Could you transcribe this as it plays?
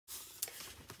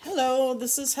Hello,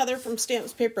 this is Heather from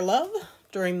Stamps Paper Love.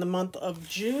 During the month of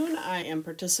June, I am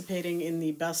participating in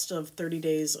the Best of 30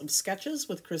 Days of Sketches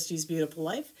with Christy's Beautiful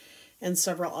Life and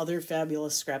several other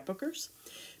fabulous scrapbookers.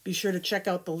 Be sure to check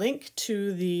out the link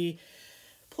to the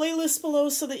playlist below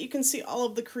so that you can see all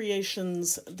of the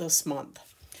creations this month.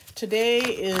 Today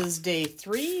is day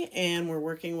 3, and we're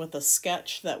working with a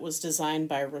sketch that was designed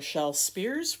by Rochelle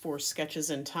for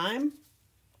Sketches in Time.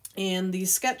 And the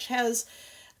sketch has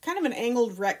kind of an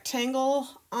angled rectangle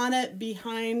on it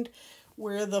behind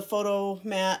where the photo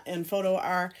mat and photo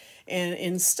are. And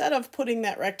instead of putting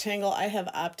that rectangle, I have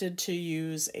opted to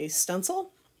use a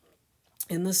stencil.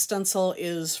 And this stencil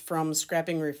is from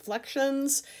Scrapping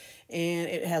Reflections, and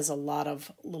it has a lot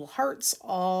of little hearts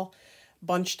all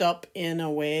bunched up in a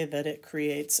way that it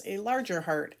creates a larger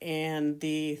heart. And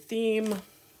the theme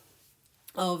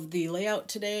of the layout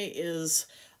today is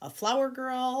a flower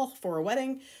girl for a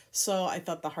wedding, so I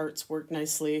thought the hearts worked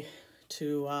nicely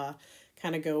to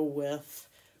kind of go with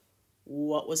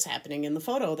what was happening in the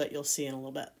photo that you'll see in a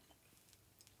little bit.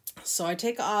 So I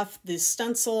take off the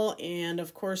stencil, and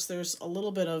of course there's a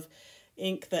little bit of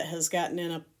ink that has gotten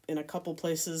in a couple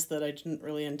places that I didn't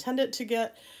really intend it to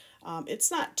get.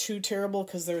 It's not too terrible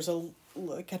because there's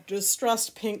like a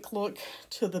distressed pink look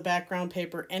to the background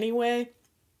paper anyway,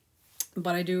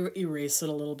 but I do erase it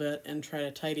a little bit and try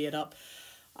to tidy it up.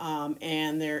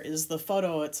 And there is the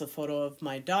photo. It's a photo of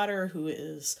my daughter, who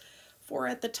is 4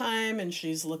 at the time, and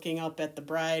she's looking up at the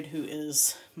bride, who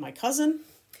is my cousin.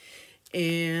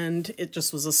 And it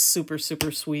just was a super,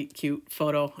 super sweet, cute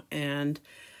photo. And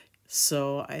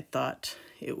so I thought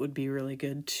it would be really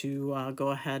good to go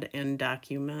ahead and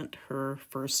document her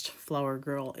first flower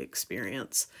girl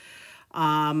experience.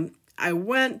 I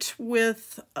went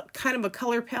with kind of a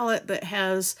color palette that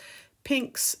has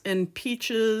pinks and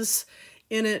peaches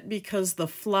in it because the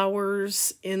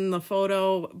flowers in the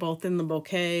photo, both in the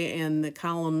bouquet and the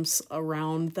columns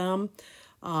around them,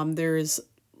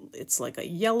 it's like a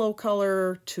yellow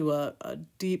color to a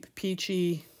deep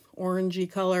peachy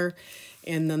orangey color,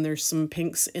 and then there's some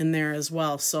pinks in there as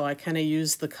well. So I kind of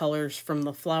used the colors from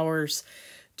the flowers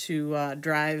to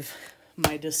drive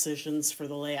my decisions for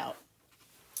the layout.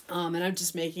 And I'm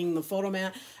just making the photo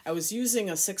mat. I was using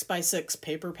a 6x6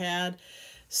 paper pad,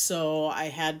 so I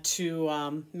had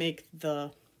to make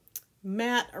the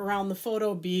mat around the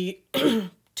photo be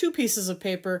 2 pieces of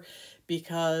paper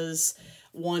because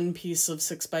one piece of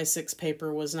 6x6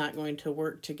 paper was not going to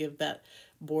work to give that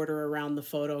border around the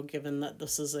photo, given that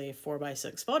this is a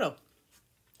 4x6 photo.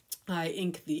 I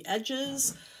ink the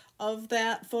edges of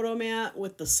that photo mat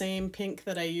with the same pink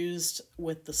that I used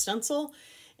with the stencil.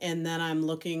 And then I'm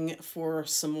looking for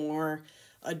some more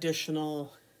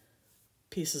additional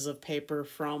pieces of paper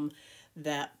from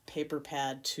that paper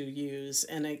pad to use.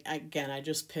 And again, I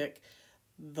just pick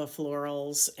the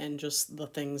florals and just the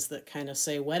things that kind of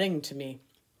say wedding to me.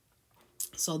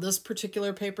 So this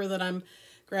particular paper that I'm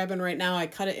grabbing right now, I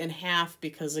cut it in half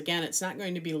because, again, it's not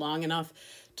going to be long enough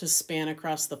to span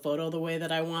across the photo the way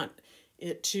that I want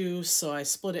it to. So I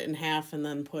split it in half and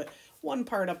then put one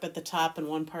part up at the top and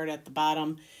one part at the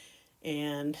bottom,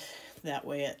 and that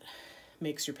way it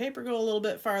makes your paper go a little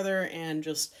bit farther and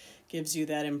just gives you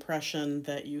that impression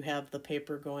that you have the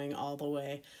paper going all the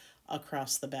way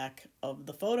across the back of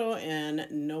the photo, and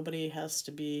nobody has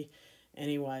to be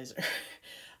any wiser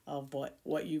of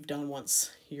what you've done once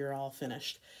you're all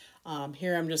finished.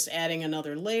 Here I'm just adding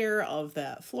another layer of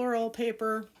that floral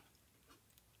paper,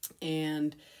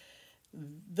 and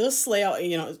this layout,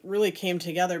 it really came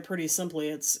together pretty simply.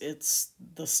 It's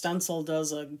the stencil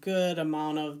does a good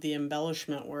amount of the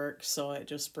embellishment work, so it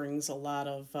just brings a lot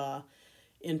of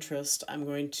interest. I'm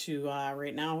going to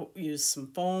right now use some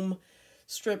foam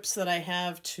strips that I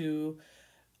have to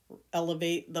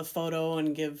elevate the photo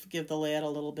and give the layout a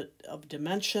little bit of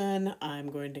dimension.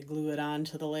 I'm going to glue it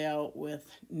onto the layout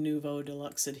with Nuvo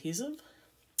Deluxe adhesive,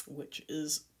 which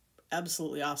is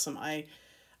absolutely awesome. I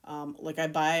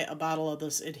buy a bottle of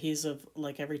this adhesive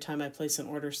like every time I place an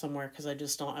order somewhere because I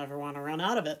just don't ever want to run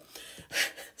out of it.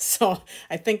 So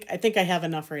I think I have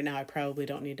enough right now. I probably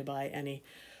don't need to buy any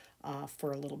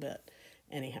for a little bit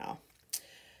anyhow.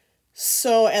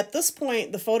 So at this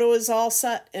point, the photo is all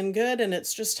set and good, and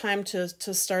it's just time to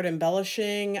start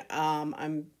embellishing.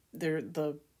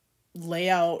 The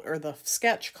layout or the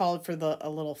sketch called for a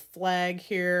little flag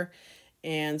here,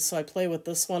 and so I play with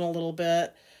this one a little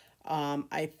bit.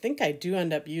 I think I do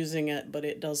end up using it, but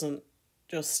it doesn't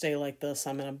just stay like this.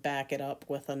 I'm going to back it up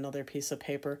with another piece of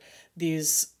paper.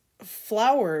 These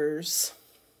flowers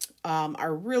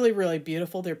are really, really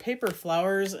beautiful. They're paper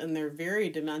flowers and they're very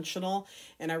dimensional,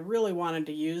 and I really wanted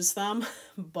to use them,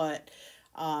 but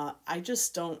I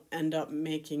just don't end up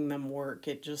making them work.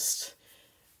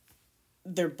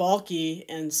 They're bulky,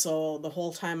 and so the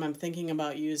whole time I'm thinking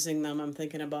about using them, I'm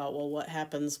thinking about, well, what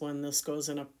happens when this goes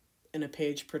in a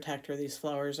page protector? These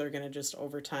flowers are going to just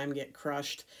over time get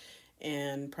crushed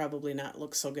and probably not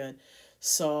look so good.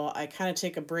 So I kind of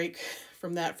take a break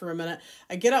from that for a minute.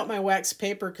 I get out my wax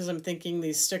paper because I'm thinking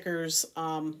these stickers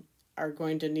are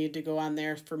going to need to go on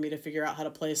there for me to figure out how to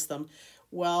place them.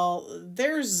 Well,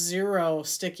 there's zero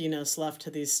stickiness left to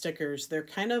these stickers. They're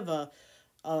kind of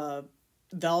a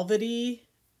velvety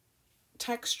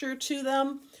texture to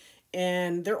them,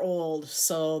 and they're old,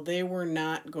 so they were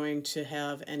not going to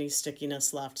have any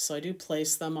stickiness left. So I do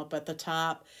place them up at the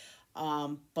top,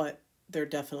 but they're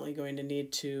definitely going to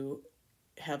need to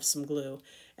have some glue.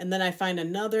 And then I find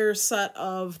another set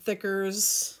of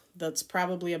thickers that's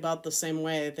probably about the same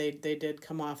way. They did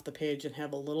come off the page and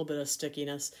have a little bit of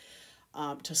stickiness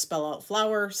to spell out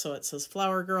flower, so it says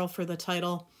Flower Girl for the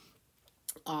title.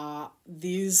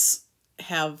 These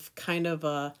have kind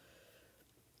of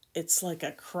it's like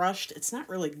a crushed, it's not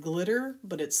really glitter,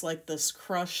 but it's like this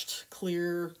crushed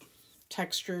clear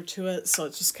texture to it, so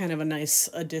it's just kind of a nice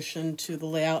addition to the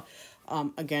layout.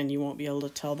 Again, you won't be able to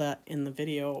tell that in the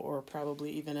video or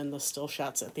probably even in the still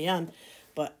shots at the end,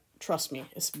 but trust me,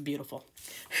 it's beautiful.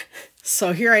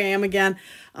 So here I am again,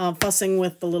 fussing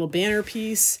with the little banner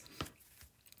piece,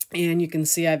 and you can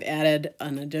see I've added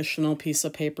an additional piece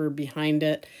of paper behind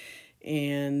it,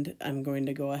 and I'm going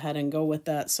to go ahead and go with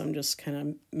that. So I'm just kind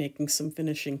of making some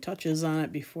finishing touches on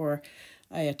it before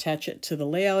I attach it to the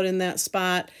layout in that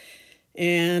spot.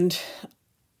 And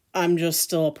I'm just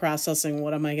still processing,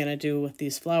 what am I going to do with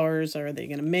these flowers? Are they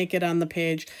going to make it on the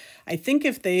page? I think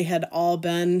if they had all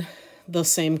been the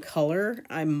same color,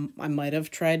 I might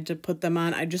have tried to put them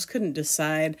on. I just couldn't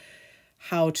decide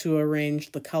how to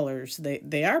arrange the colors.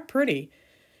 They are pretty,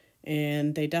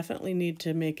 and they definitely need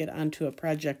to make it onto a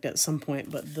project at some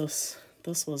point, but this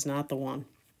was not the one.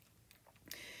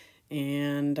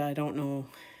 And I don't know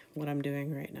what I'm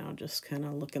doing right now, just kind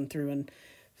of looking through and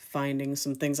finding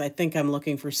some things. I think I'm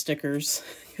looking for stickers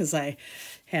because I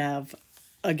have,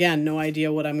 again, no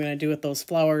idea what I'm going to do with those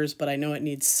flowers, but I know it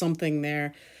needs something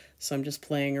there. So I'm just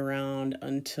playing around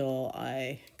until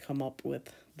I come up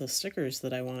with the stickers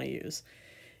that I want to use.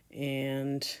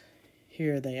 And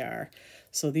here they are.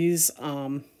 So these,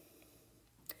 I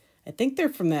think they're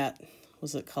from that,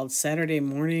 was it called Saturday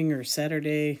Morning or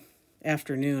Saturday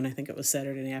Afternoon? I think it was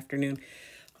Saturday Afternoon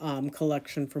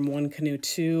collection from One Canoe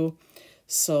 2.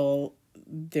 So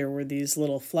there were these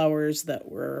little flowers that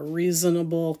were a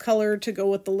reasonable color to go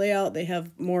with the layout. They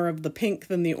have more of the pink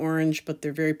than the orange, but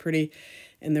they're very pretty.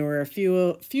 And there were a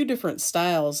few different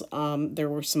styles. There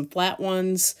were some flat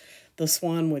ones. This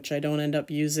one, which I don't end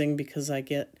up using because I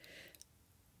get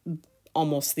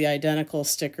almost the identical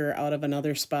sticker out of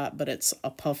another spot, but it's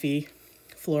a puffy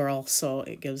floral, so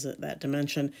it gives it that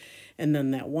dimension. And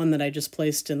then that one that I just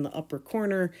placed in the upper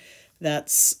corner,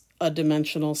 that's a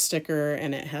dimensional sticker,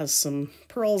 and it has some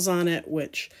pearls on it,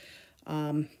 which,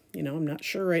 you know, I'm not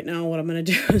sure right now what I'm going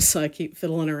to do, so I keep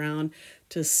fiddling around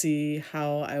to see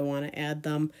how I want to add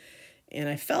them. And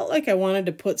I felt like I wanted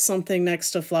to put something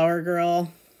next to Flower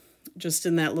Girl, just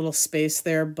in that little space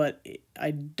there, but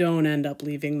I don't end up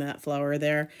leaving that flower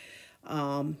there.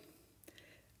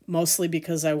 Mostly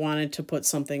because I wanted to put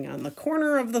something on the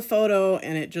corner of the photo,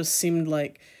 and it just seemed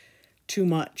like too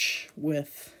much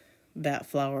with that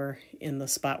flower in the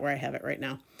spot where I have it right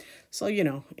now. So, you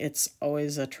know, it's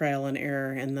always a trial and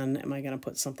error. And then am I going to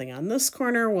put something on this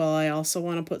corner? Well, I also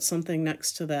want to put something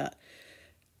next to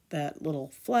that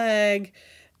little flag,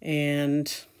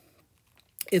 and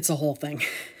it's a whole thing.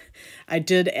 I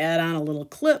did add on a little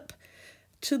clip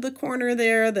to the corner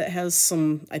there that has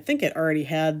some, I think it already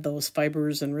had those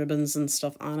fibers and ribbons and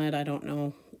stuff on it. I don't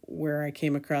know where I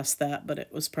came across that, but it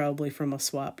was probably from a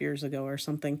swap years ago or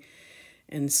something.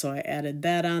 And so I added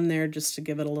that on there just to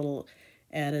give it a little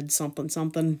added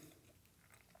something.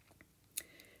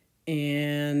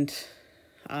 And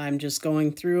I'm just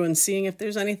going through and seeing if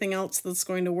there's anything else that's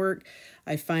going to work.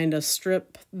 I find a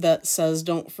strip that says,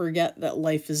 "Don't forget that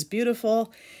life is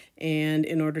beautiful." And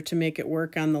in order to make it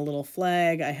work on the little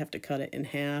flag, I have to cut it in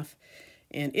half.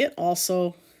 And it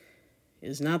also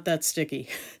is not that sticky.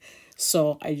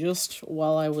 So I just,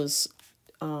 while I was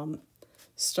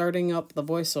starting up the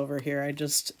voiceover here, I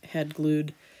just had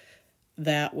glued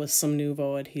that with some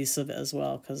Nuvo adhesive as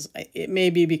well, because it may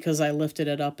be because I lifted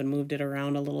it up and moved it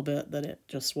around a little bit that it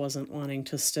just wasn't wanting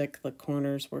to stick. The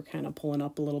corners were kind of pulling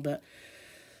up a little bit.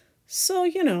 So,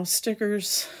 you know,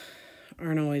 stickers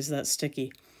aren't always that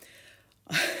sticky.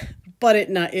 But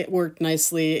it worked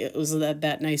nicely. It was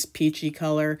that nice peachy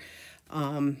color.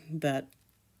 that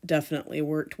definitely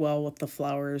worked well with the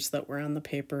flowers that were on the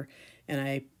paper. And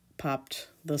I popped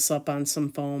this up on some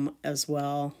foam as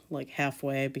well, like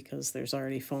halfway, because there's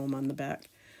already foam on the back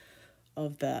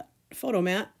of that photo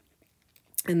mat.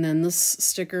 And then this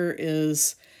sticker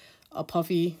is a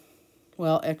puffy,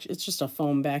 well, it's just a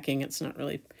foam backing. It's not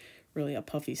really a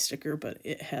puffy sticker, but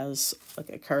it has like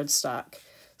a cardstock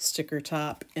sticker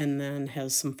top and then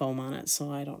has some foam on it.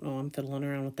 So I don't know, I'm fiddling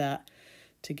around with that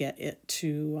to get it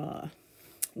to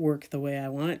work the way I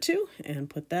want it to, and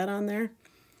put that on there.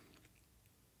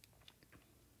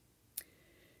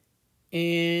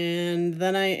 And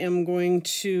then I am going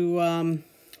to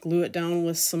glue it down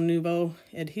with some Nuvo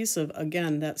adhesive.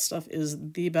 Again, that stuff is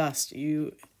the best.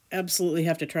 You absolutely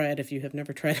have to try it if you have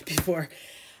never tried it before.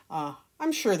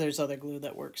 I'm sure there's other glue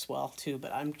that works well too,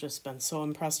 but I've just been so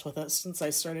impressed with it since I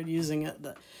started using it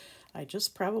that I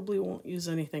just probably won't use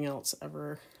anything else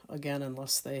ever again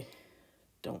unless they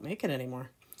don't make it anymore.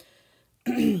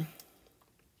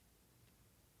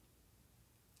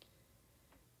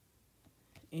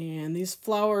 And these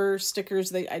flower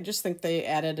stickers, I just think they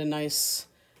added a nice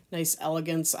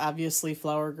elegance. Obviously,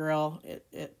 Flower Girl,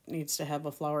 it needs to have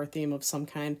a flower theme of some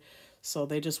kind. So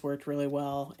they just worked really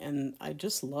well. And I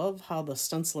just love how the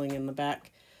stenciling in the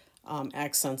back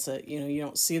accents it. You know, you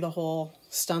don't see the whole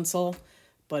stencil,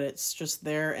 but it's just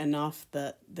there enough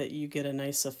that you get a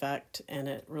nice effect. And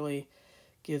it really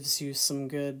gives you some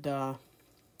good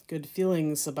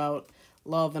feelings about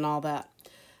love and all that.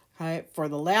 Right, for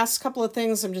the last couple of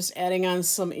things, I'm just adding on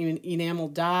some enamel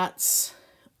dots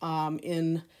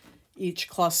in each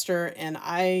cluster. And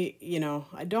I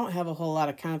don't have a whole lot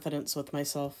of confidence with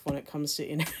myself when it comes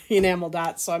to enamel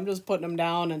dots. So I'm just putting them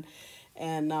down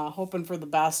and hoping for the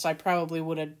best. I probably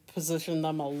would have positioned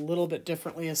them a little bit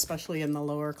differently, especially in the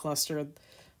lower cluster.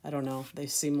 I don't know. They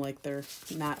seem like they're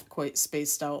not quite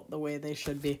spaced out the way they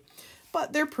should be.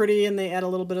 But they're pretty and they add a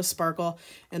little bit of sparkle.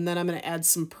 And then I'm going to add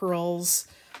some pearls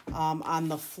on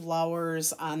the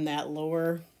flowers on that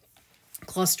lower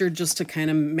cluster just to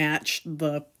kind of match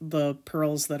the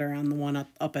pearls that are on the one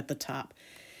up at the top.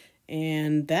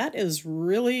 And that is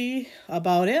really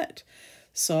about it.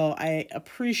 So I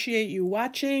appreciate you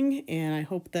watching, and I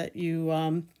hope that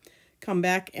you come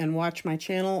back and watch my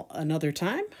channel another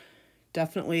time.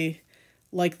 Definitely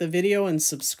like the video and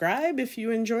subscribe if you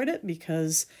enjoyed it,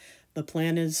 because the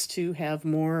plan is to have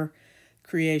more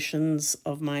creations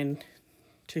of mine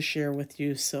to share with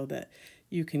you so that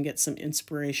you can get some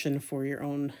inspiration for your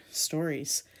own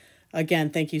stories. Again,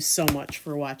 thank you so much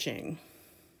for watching.